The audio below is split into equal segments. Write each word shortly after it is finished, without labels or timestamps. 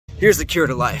Here's the cure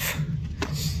to life.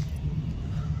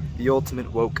 The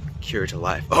ultimate woke cure to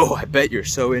life. Oh, I bet you're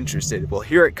so interested. Well,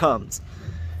 here it comes.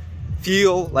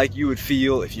 Feel like you would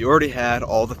feel if you already had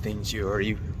all the things you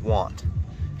already want.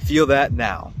 Feel that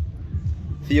now.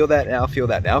 Feel that now, feel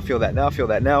that now, feel that now, feel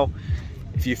that now.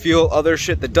 If you feel other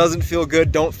shit that doesn't feel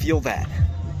good, don't feel that.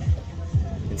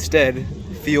 Instead,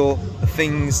 feel the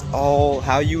things all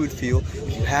how you would feel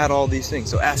if you had all these things.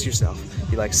 So ask yourself,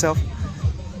 be like, self,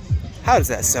 how does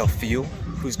that self feel?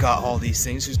 Who's got all these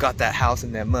things? Who's got that house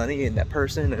and that money and that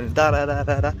person and da da da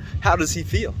da da? How does he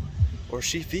feel or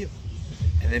she feel?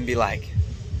 And then be like,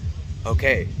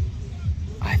 okay,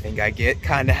 I think I get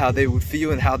kind of how they would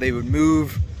feel and how they would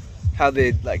move, how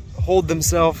they'd like hold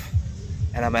themselves,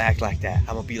 and I'm gonna act like that.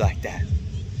 I'm gonna be like that.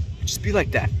 Just be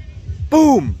like that.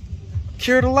 Boom!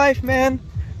 Cure to life, man.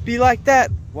 Be like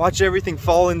that. Watch everything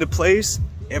fall into place.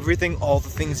 Everything, all the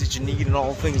things that you need and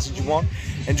all the things that you want,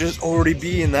 and just already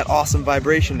be in that awesome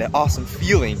vibration, that awesome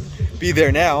feeling. Be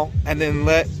there now, and then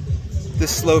let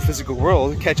this slow physical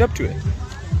world catch up to it.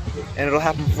 And it'll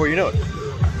happen before you know it.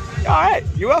 All right,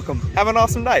 you're welcome. Have an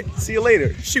awesome night. See you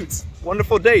later. Shoots.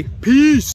 Wonderful day. Peace.